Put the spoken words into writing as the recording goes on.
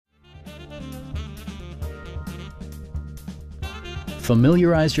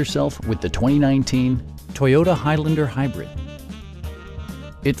Familiarize yourself with the 2019 Toyota Highlander Hybrid.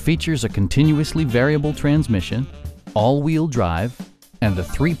 It features a continuously variable transmission, all-wheel drive, and a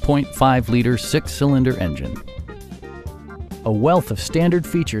 3.5-liter six-cylinder engine. A wealth of standard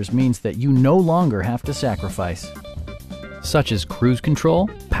features means that you no longer have to sacrifice, such as cruise control,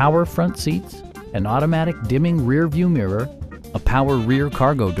 power front seats, an automatic dimming rear-view mirror, a power rear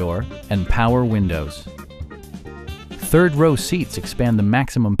cargo door, and power windows. Third-row seats expand the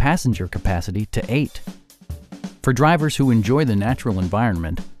maximum passenger capacity to 8. For drivers who enjoy the natural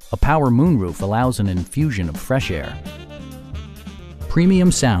environment, a power moonroof allows an infusion of fresh air.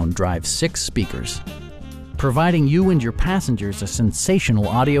 Premium sound drives 6 speakers, providing you and your passengers a sensational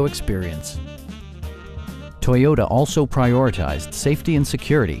audio experience. Toyota also prioritized safety and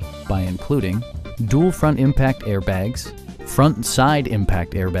security by including dual front impact airbags, front and side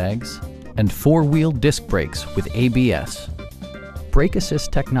impact airbags, and 4-wheel disc brakes with ABS. Brake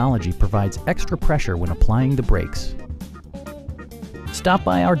Assist technology provides extra pressure when applying the brakes. Stop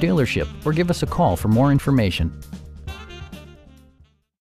by our dealership or give us a call for more information.